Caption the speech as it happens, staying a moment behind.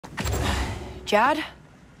Jad?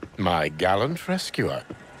 My gallant rescuer.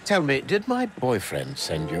 Tell me, did my boyfriend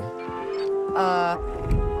send you?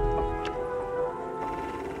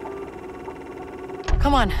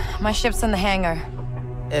 Come on, my ship's in the hangar.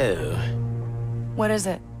 Oh. What is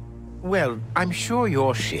it? Well, I'm sure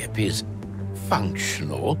your ship is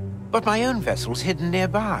functional, but my own vessel's hidden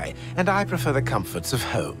nearby, and I prefer the comforts of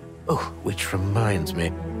home. Oh, which reminds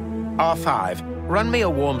me. R5, run me a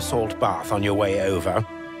warm salt bath on your way over.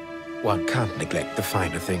 One can't neglect the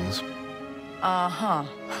finer things. Uh-huh.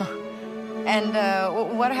 And,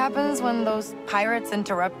 what happens when those pirates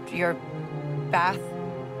interrupt your bath?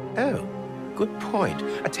 Oh, good point.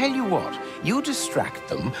 I tell you what, you distract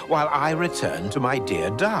them while I return to my dear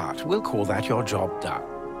Dart. We'll call that your job done.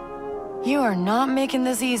 You are not making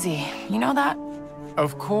this easy. You know that?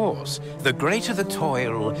 Of course. The greater the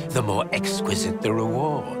toil, the more exquisite the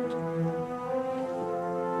reward.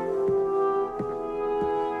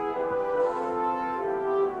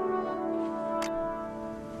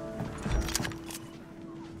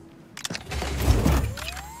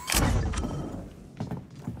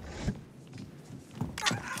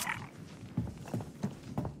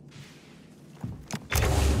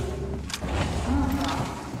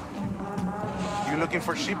 Looking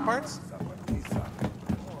for ship parts?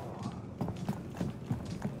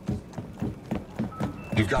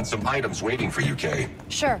 You've got some items waiting for you, Kay.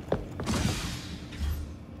 Sure.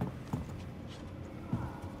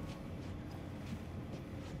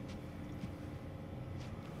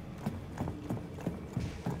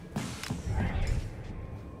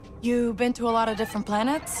 You been to a lot of different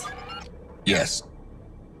planets? Yes.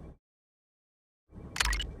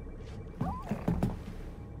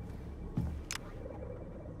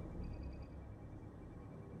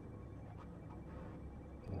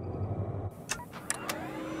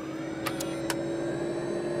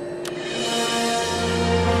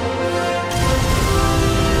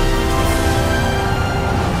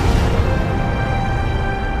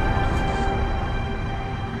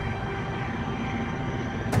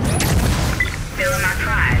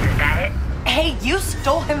 Hey, you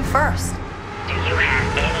stole him first. Do you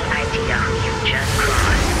have any idea who you just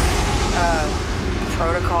crossed?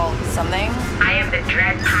 Protocol something? I am the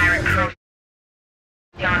Dread Pirate Pro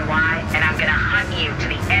on Y, and I'm gonna hunt you to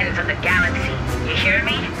the ends of the galaxy. You hear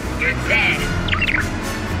me? You're dead.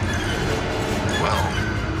 Well,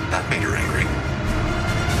 that made her angry.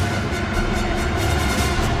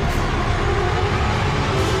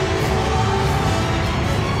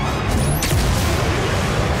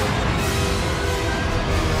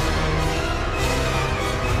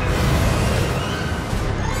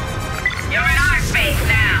 You're in our space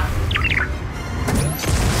now.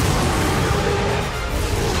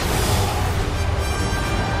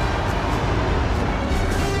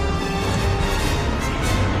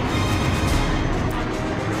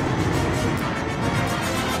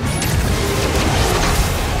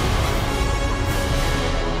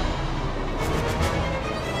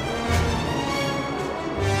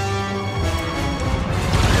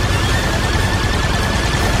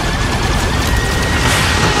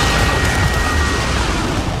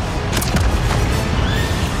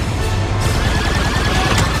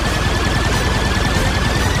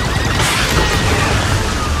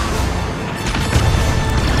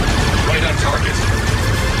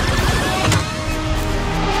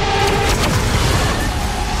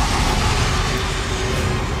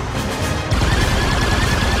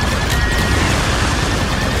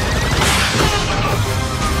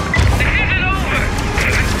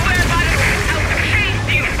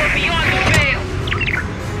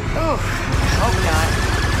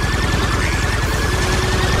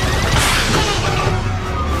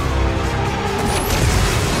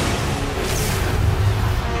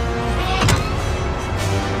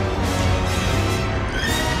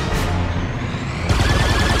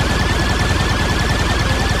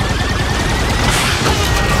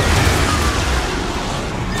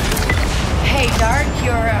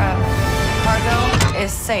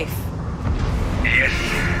 Is safe. Yes.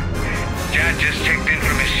 Jad just checked in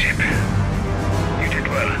from his ship. You did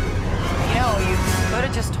well. You know, you could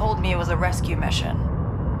have just told me it was a rescue mission.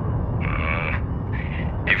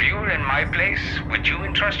 If you were in my place, would you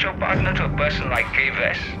entrust your partner to a person like Kay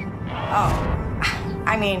Vess? Oh,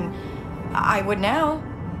 I mean, I would now.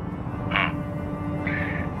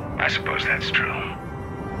 I suppose that's true.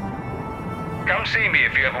 Come see me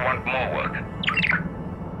if you ever want more work.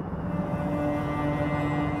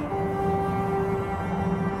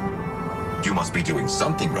 You must be doing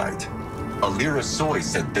something right. Alira Soy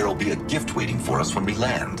said there'll be a gift waiting for us when we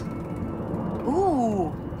land.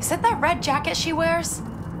 Ooh, is it that red jacket she wears?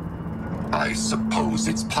 I suppose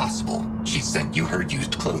it's possible she sent you her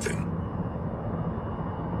used clothing.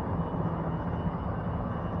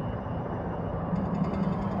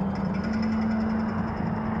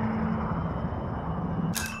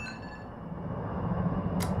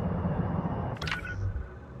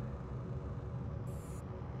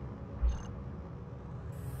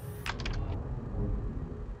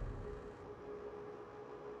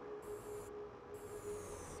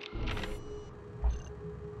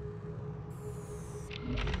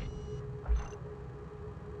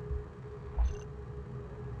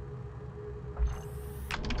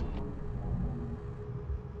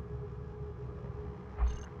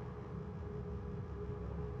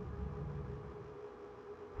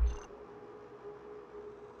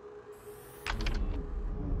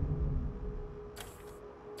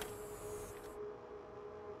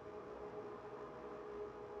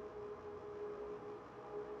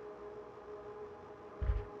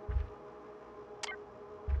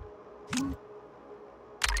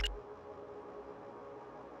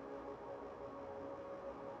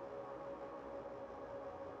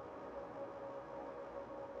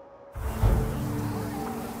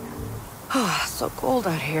 So cold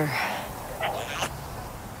out here.